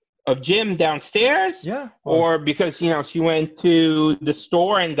of Jim downstairs, or because she went to the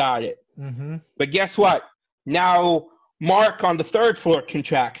store and got it. But guess what? Now Mark on the third floor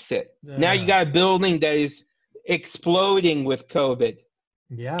contracts it. Now you got a building that is exploding with COVID.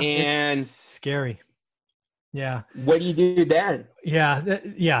 Yeah, and it's scary. Yeah. What do you do then? Yeah.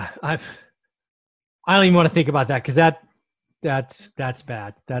 I don't even want to think about that, because that's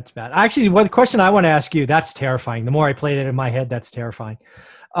bad. That's bad. Actually, the question I want to ask you, that's terrifying. The more I played it in my head, that's terrifying.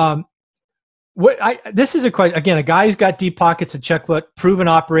 This is a question, again, a guy who's got deep pockets, a checkbook, proven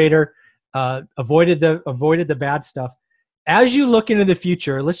operator, avoided the bad stuff. As you look into the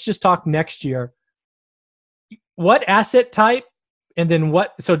future, let's just talk next year. What asset type, and then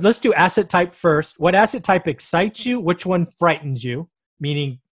so let's do asset type first. What asset type excites you? Which one frightens you?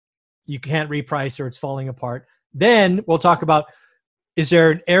 Meaning you can't reprice or it's falling apart. Then we'll talk about, is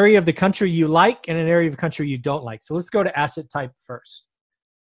there an area of the country you like and an area of the country you don't like? So let's go to asset type first.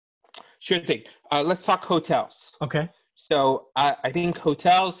 Sure thing. Let's talk hotels. Okay. So I think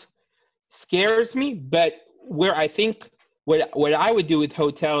hotels scares me, but where I think what I would do with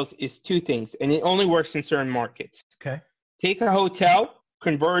hotels is two things, and it only works in certain markets. Okay. Take a hotel,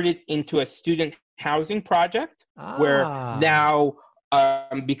 convert it into a student housing project, where now,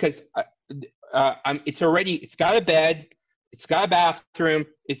 because it's got a bed, it's got a bathroom,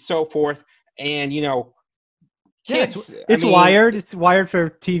 it's so forth, and kids, it's wired. It's wired for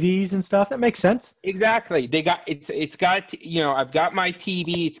TVs and stuff. That makes sense. Exactly. It's got I've got my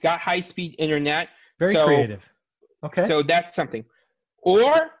TV. It's got high speed internet. Very creative. Okay. So that's something.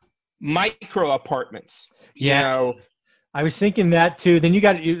 Or micro apartments. I was thinking that too. Then you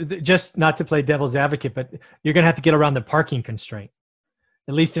just not to play devil's advocate, but you're going to have to get around the parking constraint,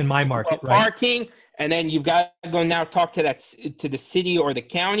 at least in my market. Parking, and then you've got to go now talk to the city or the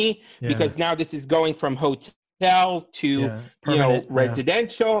county, because now this is going from hotel to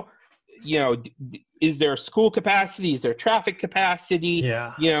residential. Is there school capacity? Is there traffic capacity?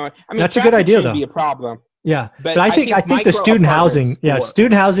 That's a good idea, though. Be a problem. Yeah, but I think the student housing,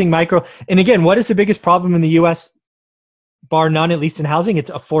 student housing, micro, and again, what is the biggest problem in the U.S.? Bar none, at least in housing, it's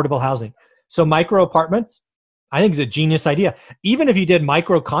affordable housing. So micro apartments, I think, is a genius idea. Even if you did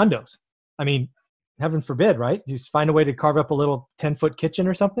micro condos, I mean, heaven forbid, right? You just find a way to carve up a little 10-foot kitchen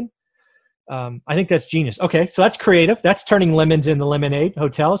or something. I think that's genius. Okay, so that's creative. That's turning lemons into lemonade.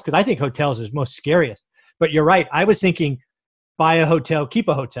 Hotels, because I think hotels is most scariest. But you're right. I was thinking, buy a hotel, keep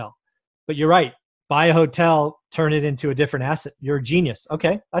a hotel. But you're right. Buy a hotel, turn it into a different asset. You're a genius.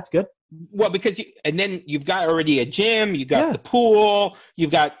 Okay, that's good. Well, because then you've got already a gym, you got the pool, you've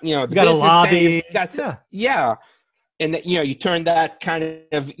got you got a lobby, and you turn that kind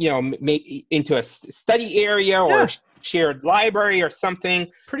of make into a study area or a shared library or something.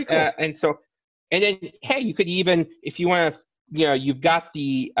 Pretty cool. And then hey, you could even, if you want to, you've got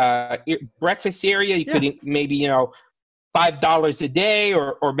the breakfast area. You could maybe $5 a day,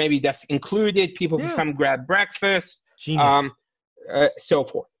 or maybe that's included. People can come grab breakfast. Genius. So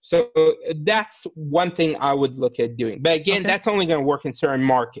forth. So that's one thing I would look at doing. But again, that's only going to work in certain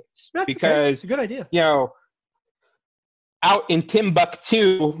markets. Because it's a good idea. Out in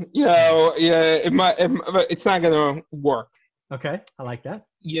Timbuktu, it's not going to work. Okay, I like that.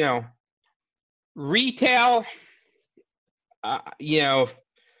 Retail,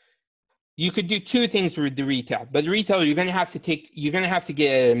 you could do two things with the retail. But the retail, you're going to have to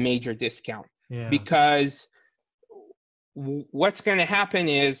get a major discount. Yeah. Because what's going to happen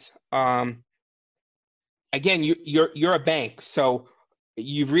is again, you're a bank, so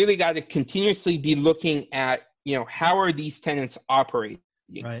you've really got to continuously be looking at, how are these tenants operating?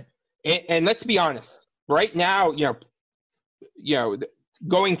 Right. And let's be honest, right now,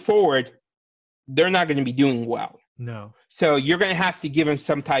 going forward, they're not going to be doing well. No. So you're going to have to give them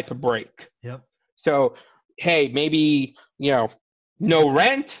some type of break. Yep. So, hey, maybe, no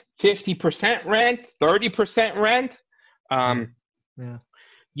rent, 50% rent, 30% rent. Yeah.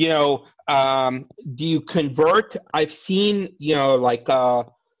 Do you convert? I've seen,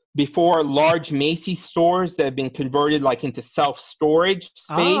 before, large Macy's stores that have been converted like into self-storage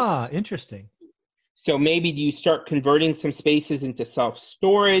space. Ah, interesting. So maybe do you start converting some spaces into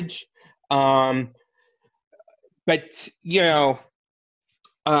self-storage? But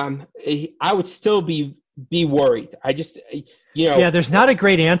I would still be worried. I just, Yeah, there's not a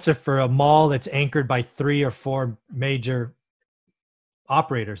great answer for a mall that's anchored by 3 or 4 major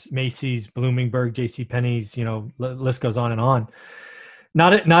operators: Macy's, Bloomingburg, JCPenney's, list goes on and on.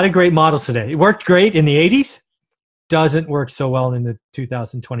 Not a great model today. It worked great in the 80s. Doesn't work so well in the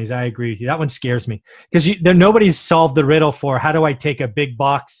 2020s. I agree with you. That one scares me because nobody's solved the riddle for how do I take a big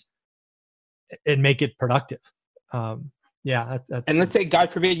box and make it productive. That's and let's say,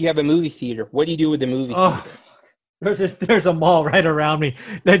 God forbid, you have a movie theater. What do you do with the movie theater? There's a mall right around me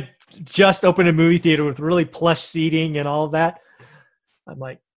that just opened a movie theater with really plush seating and all of that. I'm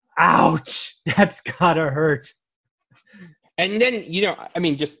like, ouch, that's gotta hurt. And then,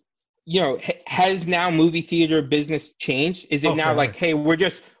 has now movie theater business changed? Is it now like, hey, we're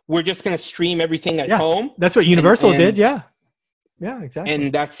just going to stream everything at home? That's what Universal did. Yeah. Yeah, exactly.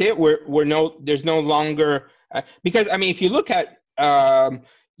 And that's it. There's no longer, because, if you look at,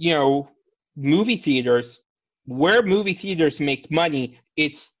 movie theaters, where movie theaters make money,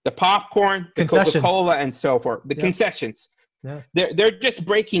 it's the popcorn, the Coca-Cola, and so forth. The concessions. Yeah. They're just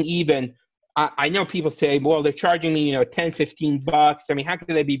breaking even. I know people say, well, they're charging me, $10-15. How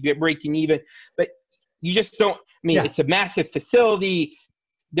could they be breaking even? But you just don't. It's a massive facility.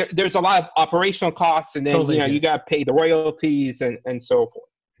 There's a lot of operational costs, and then totally you got to pay the royalties and so forth.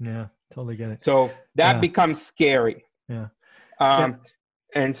 Yeah, totally get it. So that becomes scary. Yeah.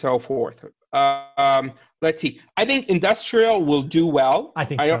 And so forth. Let's see. I think industrial will do well. I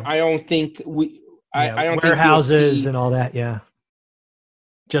think so. I don't think we. I don't warehouses and all that. Yeah.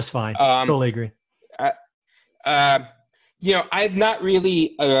 Just fine. Totally agree. I've not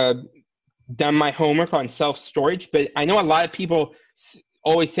really done my homework on self-storage, but I know a lot of people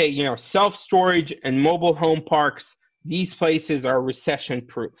always say, self-storage and mobile home parks, these places are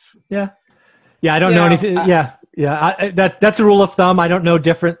recession-proof. Yeah. Yeah, I don't know anything. That's a rule of thumb. I don't know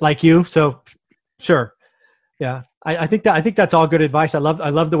different like you. So, sure. Yeah, I think that's all good advice. I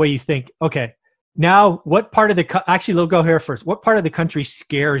love the way you think. Okay. Now, what part of actually, we'll go here first. What part of the country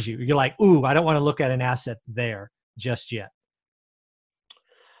scares you? You're like, ooh, I don't want to look at an asset there just yet.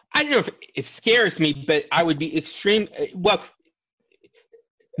 I don't know if it scares me, but I would be extreme. Well,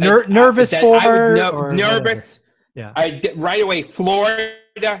 nervous nervous. Yeah. Right away,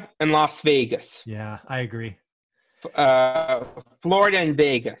 Florida and Las Vegas. Yeah, I agree. Florida and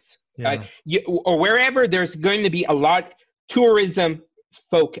Vegas. Yeah. Or wherever there's going to be a lot tourism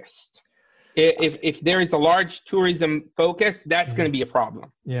focused. If there is a large tourism focus, that's going to be a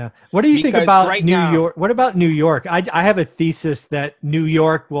problem. Yeah. What do you think about New York? What about New York? I have a thesis that New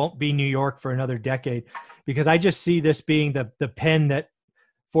York won't be New York for another decade because I just see this being the pen that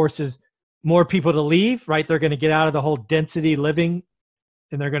forces more people to leave, right? They're going to get out of the whole density living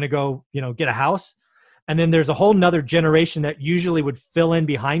and they're going to go, get a house. And then there's a whole nother generation that usually would fill in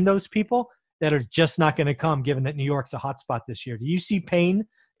behind those people that are just not going to come given that New York's a hotspot this year. Do you see pain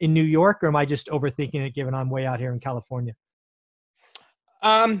in New York, or am I just overthinking it given I'm way out here in California?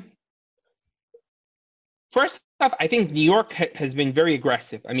 First off, I think New York has been very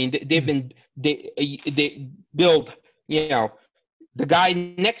aggressive. They build, the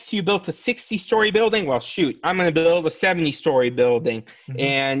guy next to you built a 60-story building. Well, shoot, I'm going to build a 70-story building. Mm-hmm.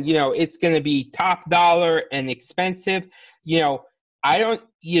 And, it's going to be top dollar and expensive.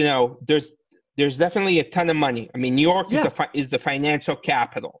 There's definitely a ton of money. New York is the financial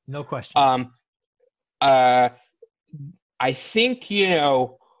capital. No question. I think,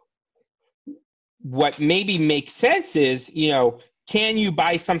 what maybe makes sense is, can you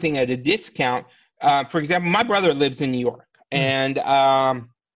buy something at a discount? For example, my brother lives in New York. And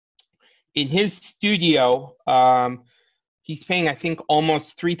in his studio, he's paying, I think,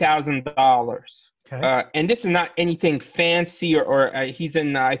 almost $3,000. Okay. And this is not anything fancy, or he's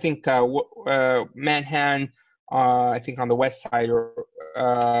in, I think, Manhattan, I think on the west side, or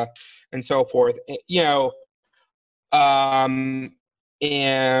and so forth.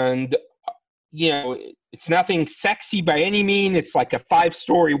 And it's nothing sexy by any means. It's like a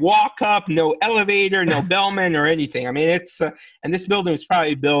 5-story walk up, no elevator, no bellman or anything. I mean, it's and this building was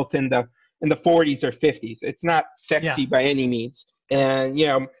probably built in the 40s or 50s. It's not sexy by any means, and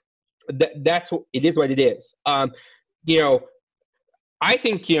that's what it is. What it is. I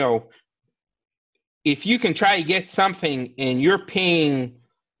think if you can try to get something and you're paying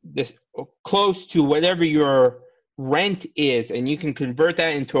this close to whatever your rent is, and you can convert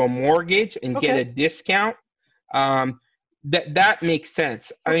that into a mortgage and get a discount, that makes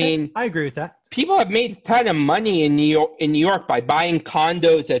sense. I mean, I agree with that. People have made a ton of money in New York by buying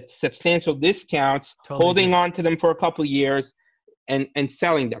condos at substantial discounts, holding on to them for a couple of years, and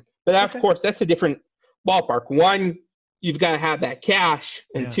selling them. But of course, that's a different ballpark. One, you've got to have that cash,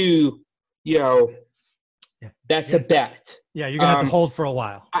 and two, that's a bet. Yeah, you're gonna have to hold for a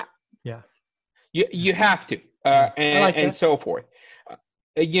while. You have to, and so forth.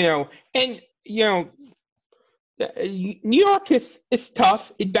 New York is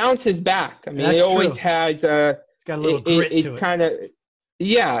tough. It bounces back. I mean, it always has. It's got a little grit to it. Kind of,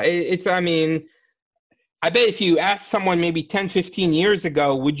 it's. I mean, I bet if you asked someone maybe 10, 15 years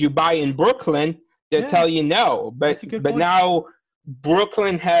ago, would you buy in Brooklyn? They'll tell you no. But now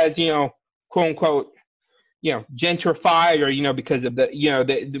Brooklyn has, quote unquote, gentrified, or because of the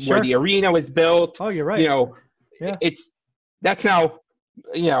where the arena was built. Oh, you're right. That's now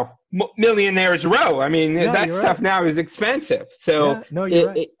Millionaires Row. I mean, that stuff now is expensive. So you're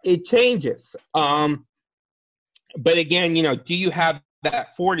right. It changes. But again, do you have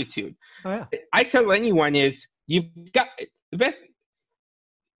that fortitude? Oh, yeah. I tell anyone is you've got the best.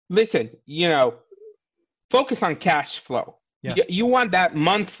 Listen, focus on cash flow. Yes. You want that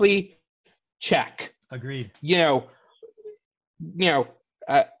monthly check. Agreed. A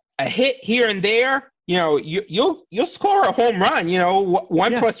hit here and there. You'll score a home run.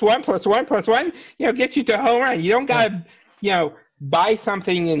 1 + 1 + 1 + 1. Get you to a home run. You don't gotta buy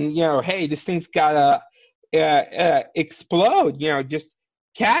something and hey, this thing's gotta explode. Just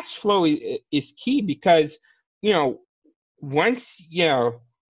cash flow is key, because once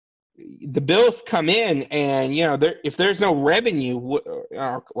the bills come in and if there's no revenue,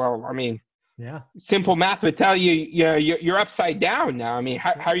 well, I mean. Yeah. Simple math would tell you, you're upside down now. I mean,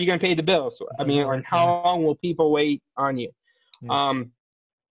 how are you going to pay the bills? I mean, and how long will people wait on you? Yeah.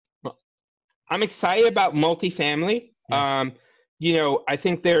 I'm excited about multifamily. Yes. I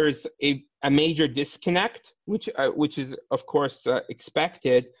think there's a major disconnect, which is of course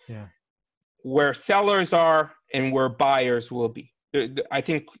expected. Yeah. Where sellers are and where buyers will be. I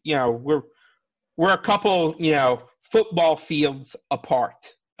think we're a couple football fields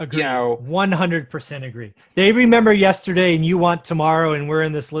apart. Agree. 100% agree. They remember yesterday and you want tomorrow, and we're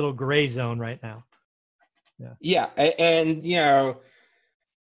in this little gray zone right now. Yeah. And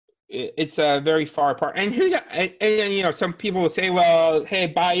it's very far apart. And some people will say, well, hey,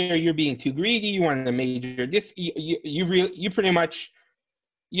 buyer, you're being too greedy. You want a major you pretty much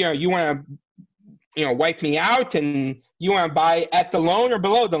you want to wipe me out, and you want to buy at the loan or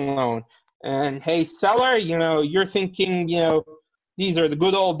below the loan. And hey, seller, you're thinking these are the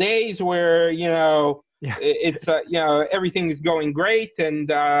good old days where it's everything is going great, and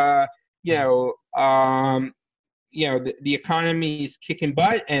the economy is kicking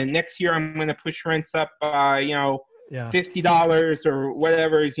butt, and next year I'm going to push rents up by $50 or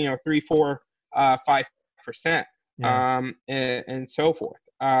whatever is 3, 4, 5%, and so forth.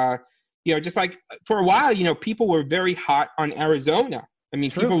 Just like for a while, people were very hot on Arizona. I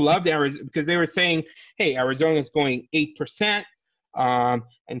mean, people loved Arizona because they were saying, hey, Arizona's going 8%.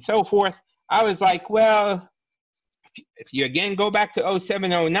 And so forth. I was like, well, if you again go back to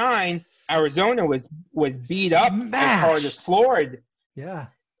 07, 09, Arizona was beat up as hard as Florida. Yeah.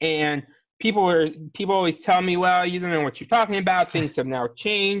 And people always tell me, well, you don't know what you're talking about. Things have now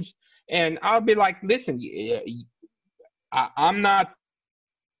changed. And I'll be like, listen, I'm not,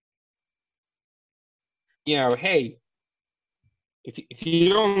 hey, if you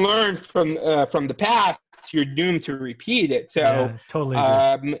don't learn from the past, you're doomed to repeat it. So, totally.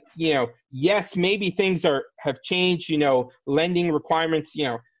 Yes, maybe things have changed. Lending requirements.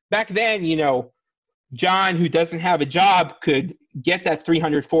 Back then, John, who doesn't have a job, could get that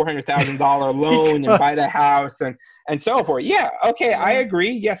 $300,000-$400,000 loan and buy the house and so forth. Yeah, okay, I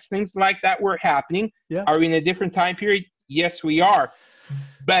agree. Yes, things like that were happening. Yeah. Are we in a different time period? Yes, we are.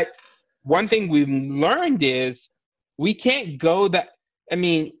 But one thing we've learned is we can't go that. I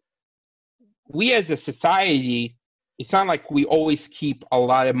mean, we as a society, it's not like we always keep a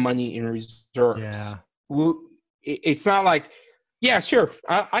lot of money in reserves. Yeah. It's not like, yeah, sure.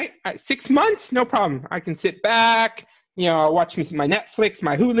 I 6 months, no problem. I can sit back, watch my Netflix,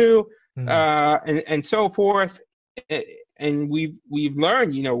 my Hulu, Hmm. and so forth. And we've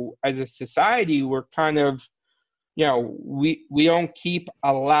learned, as a society, we're kind of, we don't keep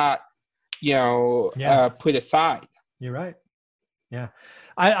a lot, Yeah, put aside. you're right. Yeah.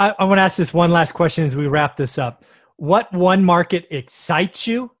 I want to ask this one last question as we wrap this up. What one market excites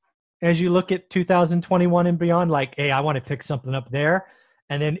you as you look at 2021 and beyond? Like, hey, I want to pick something up there.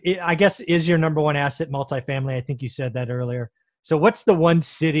 And then I guess is your number one asset multifamily? I think you said that earlier. So what's the one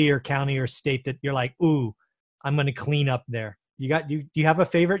city or county or state that you're like, ooh, I'm going to clean up there? Do you have a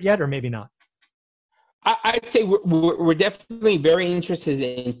favorite yet, or maybe not? I'd say we're definitely very interested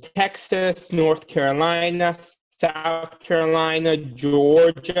in Texas, North Carolina, South Carolina,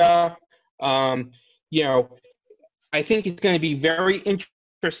 Georgia. Um, you know, I think it's going to be very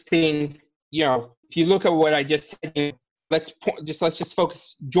interesting. If you look at what I just said, let's just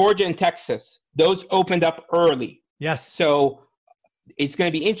focus Georgia and Texas. Those opened up early, Yes. so it's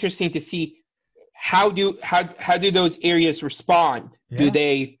going to be interesting to see how do those areas respond? Yeah. Do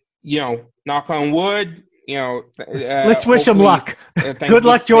they, knock on wood, Let's wish them luck. Good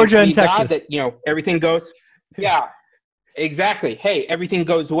luck, Georgia and Texas. That everything goes. Yeah, exactly. Hey, everything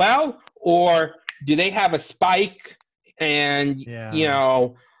goes well, or do they have a spike? And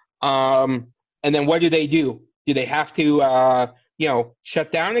and then what do they do? Do they have to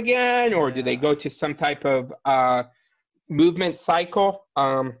shut down again, or do they go to some type of movement cycle?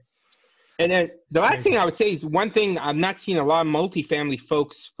 And then the last thing I would say is one thing I've not seen a lot of multifamily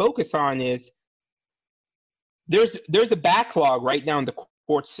folks focus on is there's a backlog right now in the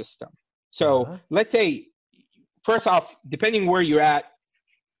court system. So let's say, first off, depending where you're at,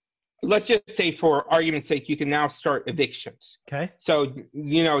 let's just say for argument's sake, you can now start evictions. Okay. So,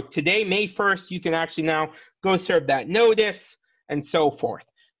 today, May 1st, you can actually now go serve that notice and so forth.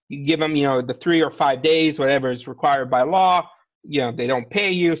 You give them, the 3 or 5 days, whatever is required by law. They don't pay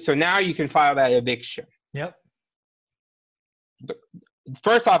you. So now you can file that eviction. Yep.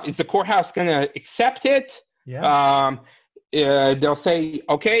 First off, is the courthouse going to accept it? Yeah. They'll say,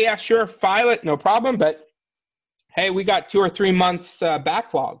 okay, yeah, sure, file it, no problem. But hey, we got 2 or 3 months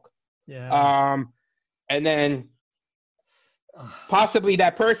backlog. Yeah. And then possibly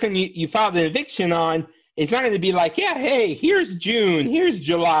that person you filed an eviction on is not going to be like, yeah, hey, here's June, here's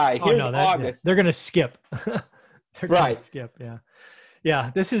July, here's August. They're going to skip. Right. Skip. Yeah.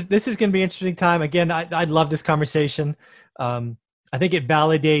 Yeah. This is going to be an interesting time. Again, I'd love this conversation. I think it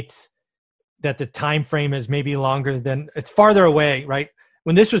validates that the time frame is maybe longer than it's farther away, right?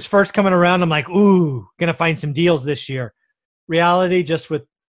 When this was first coming around, I'm like, ooh, gonna find some deals this year. Reality, just with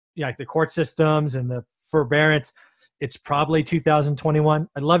like the court systems and the forbearance, it's probably 2021.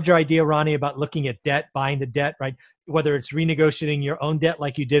 I loved your idea, Ronnie, about looking at debt, buying the debt, right? Whether it's renegotiating your own debt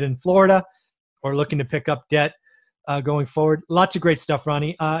like you did in Florida or looking to pick up debt going forward. Lots of great stuff,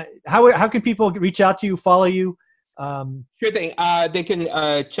 Ronnie. How can people reach out to you, follow you? Sure thing. They can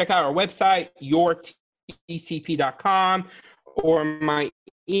check out our website, yourtcp.com, or my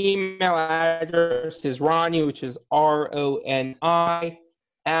email address is Ronnie, which is RONI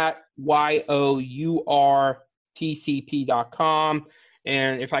 @yourtcp.com.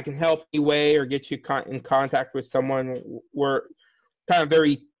 And if I can help any way or get you in contact with someone, we're kind of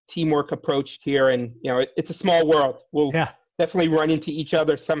very teamwork approached here, and it's a small world. We'll definitely run into each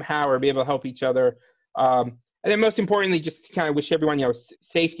other somehow or be able to help each other. And then most importantly, just kind of wish everyone,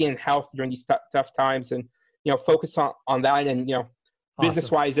 safety and health during these tough times, and, focus on that. And,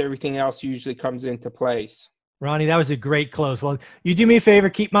 business-wise, everything else usually comes into place. Ronnie, that was a great close. Well, you do me a favor,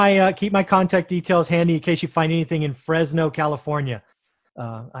 keep my contact details handy in case you find anything in Fresno, California.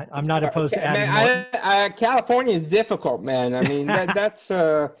 I'm not opposed to adding more. California is difficult, man. I mean, that's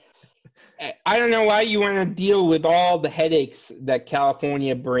I don't know why you want to deal with all the headaches that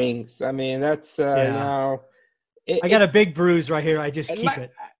California brings. I mean, that's I got a big bruise right here. I just keep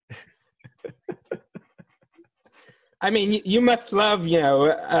it. I mean, you must love,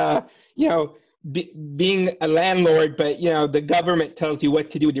 being a landlord, but the government tells you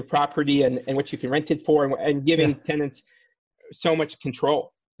what to do with your property and what you can rent it for, and giving tenants so much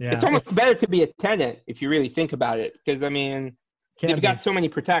control. Yeah, it's almost better to be a tenant if you really think about it, because I mean, they've got so many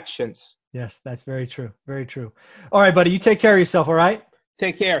protections. Yes, that's very true. Very true. All right, buddy, you take care of yourself. All right.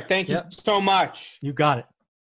 Take care. Thank you so much. You got it.